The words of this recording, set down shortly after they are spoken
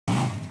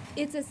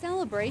It's a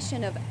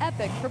celebration of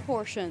epic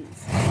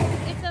proportions.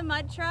 It's a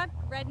mud truck,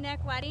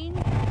 redneck wedding.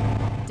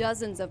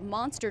 Dozens of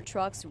monster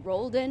trucks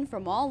rolled in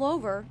from all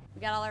over,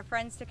 We got all our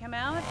friends to come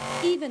out.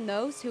 even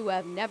those who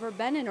have never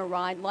been in a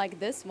ride like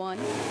this one,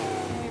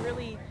 We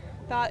really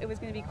thought it was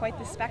going to be quite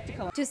the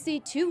spectacle. to see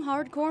two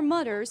hardcore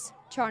mudders,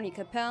 Charney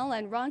Capel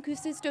and Ron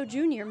Cusisto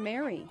Jr.,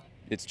 marry.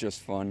 It's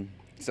just fun.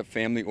 It's a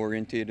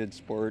family-oriented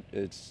sport.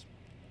 It's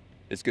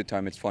good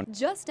time. It's fun.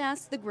 Just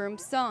ask the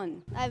groom's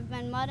son. I've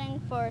been mudding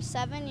for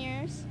 7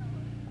 years.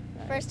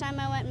 First time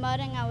I went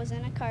mudding, I was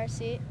in a car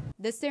seat.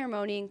 The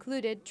ceremony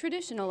included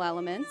traditional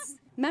elements.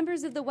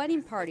 Members of the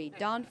wedding party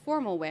donned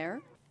formal wear,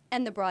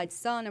 and the bride's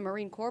son, a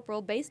Marine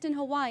corporal based in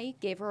Hawaii,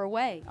 gave her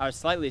away. I was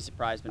slightly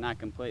surprised, but not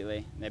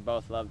completely. They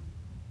both loved,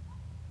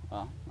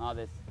 well, all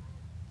this,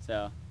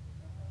 so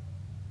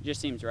it just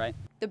seems right.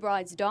 The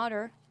bride's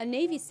daughter, a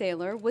Navy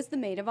sailor, was the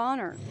maid of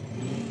honor.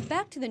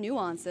 Back to the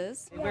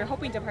nuances. We're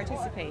hoping to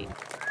participate.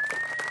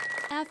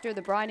 After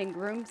the bride and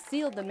groom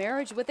sealed the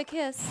marriage with a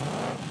kiss,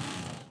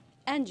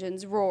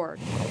 engines roared.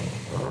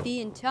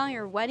 The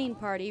entire wedding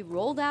party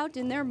rolled out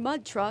in their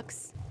mud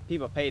trucks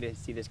People pay to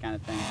see this kind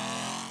of thing.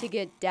 to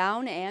get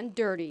down and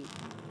dirty.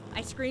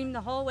 I screamed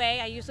the whole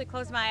way. I usually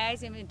close my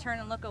eyes and turn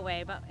and look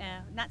away, but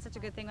not such a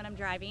good thing when I'm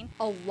driving.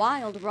 A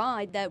wild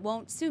ride that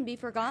won't soon be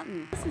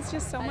forgotten. This is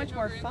just so much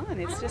more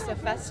fun. It's just a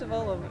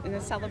festival and a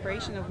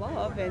celebration of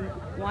love, and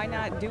why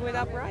not do it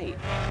upright?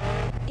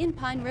 In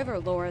Pine River,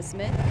 Laura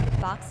Smith,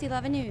 Fox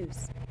 11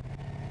 News.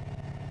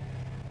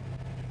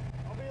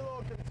 I'll be a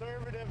little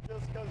conservative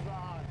just because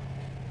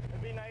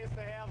it'd be nice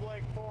to have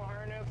like full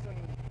harness and